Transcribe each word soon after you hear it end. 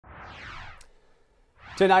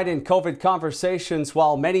Tonight in COVID Conversations,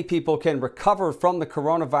 while many people can recover from the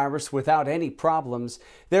coronavirus without any problems,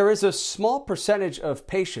 there is a small percentage of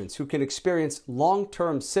patients who can experience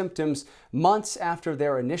long-term symptoms months after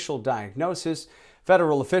their initial diagnosis.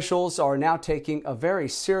 Federal officials are now taking a very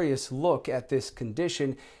serious look at this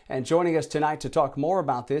condition. And joining us tonight to talk more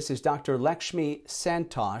about this is Dr. Lekshmi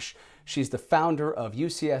Santhosh. She's the founder of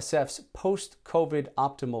UCSF's Post-COVID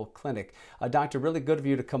Optimal Clinic. Doctor, really good of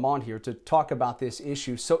you to come on here to talk about this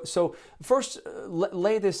issue. So first,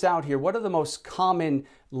 lay this out here. What are the most common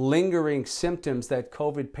lingering symptoms that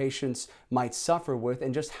COVID patients might suffer with,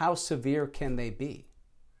 and just how severe can they be?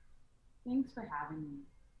 Thanks for having me.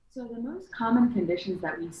 So the most common conditions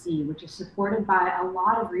that we see, which is supported by a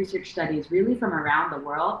lot of research studies really from around the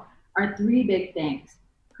world, are three big things: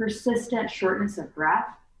 persistent shortness of breath,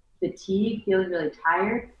 fatigue, feeling really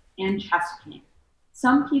tired, and chest pain.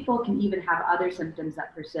 Some people can even have other symptoms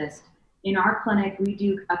that persist. In our clinic, we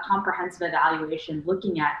do a comprehensive evaluation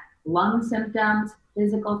looking at lung symptoms,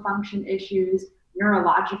 physical function issues,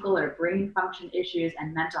 neurological or brain function issues,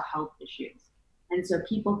 and mental health issues. And so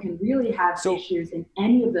people can really have issues in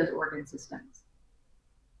any of those organ systems.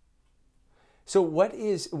 So what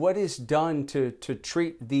is done to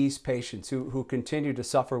treat these patients who continue to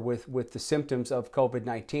suffer with the symptoms of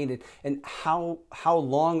COVID-19, and how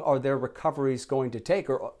long are their recoveries going to take,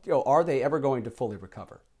 or are they ever going to fully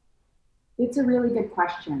recover? It's a really good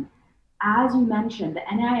question. As you mentioned, the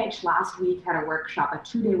NIH last week had a workshop, a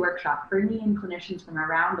 2-day workshop, bringing in clinicians from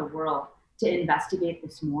around the world to investigate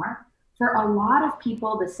this more. For a lot of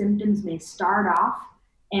people, the symptoms may start off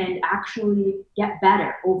and actually get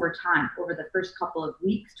better over time, over the first couple of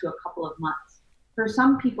weeks to a couple of months. For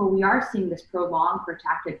some people, we are seeing this prolonged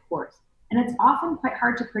protracted course, and it's often quite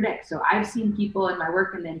hard to predict. So I've seen people in my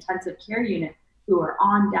work in the intensive care unit who are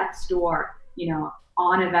on death's door,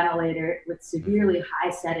 on a ventilator with severely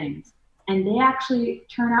high settings, and they actually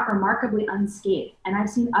turn out remarkably unscathed. And I've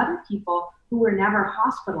seen other people who were never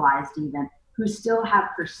hospitalized even, who still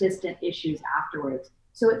have persistent issues afterwards.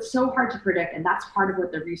 So it's so hard to predict, and that's part of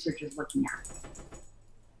what the research is looking at.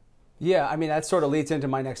 Yeah, I mean, that sort of leads into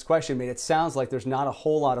my next question. I mean, it sounds like there's not a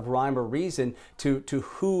whole lot of rhyme or reason to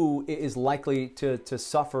who is likely to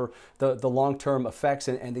suffer the long-term effects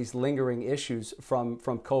and these lingering issues from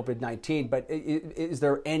COVID-19. But is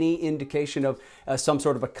there any indication of some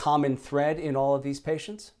sort of a common thread in all of these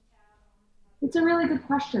patients? It's a really good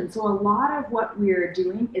question. So a lot of what we're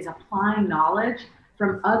doing is applying knowledge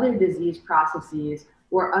from other disease processes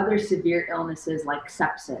or other severe illnesses like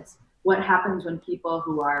sepsis. What happens when people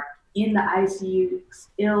who are in the ICU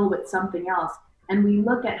ill with something else, and we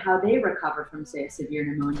look at how they recover from, say, a severe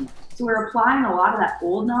pneumonia. So we're applying a lot of that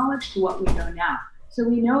old knowledge to what we know now. So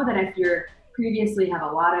we know that if you're previously have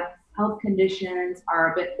a lot of health conditions,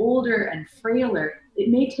 are a bit older and frailer, it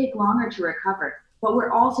may take longer to recover. But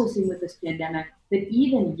we're also seeing with this pandemic that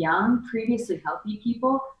even young, previously healthy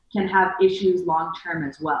people can have issues long-term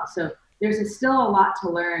as well. So there's still a lot to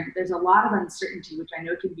learn. There's a lot of uncertainty, which I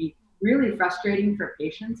know can be really frustrating for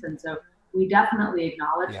patients. And so we definitely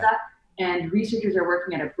acknowledge that. And researchers are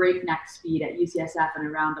working at a breakneck speed at UCSF and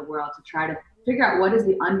around the world to try to figure out what is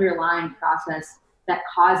the underlying process that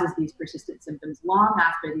causes these persistent symptoms long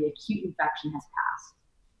after the acute infection has passed.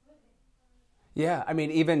 Yeah, I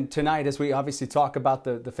mean, even tonight, as we obviously talk about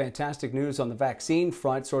the fantastic news on the vaccine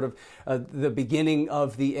front, sort of the beginning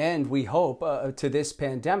of the end, we hope, to this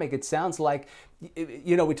pandemic, it sounds like,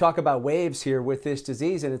 we talk about waves here with this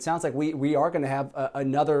disease, and it sounds like we are going to have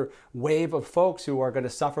another wave of folks who are going to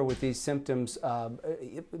suffer with these symptoms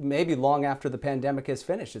maybe long after the pandemic has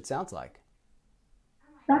finished, it sounds like.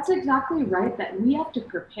 That's exactly right, that we have to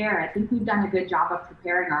prepare. I think we've done a good job of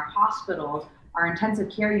preparing our hospitals, our intensive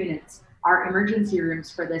care units, our emergency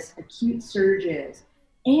rooms for this acute surges.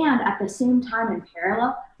 And at the same time, in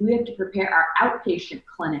parallel, we have to prepare our outpatient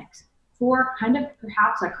clinics for kind of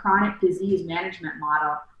perhaps a chronic disease management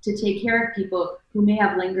model to take care of people who may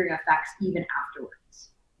have lingering effects even afterwards.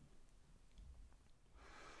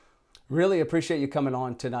 Really appreciate you coming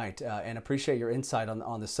on tonight and appreciate your insight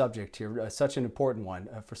on the subject here. Such an important one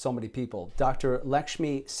for so many people. Dr.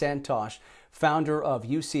 Lekshmi Santhosh, founder of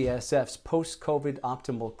UCSF's Post-COVID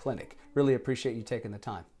Optimal Clinic. Really appreciate you taking the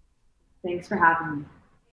time. Thanks for having me.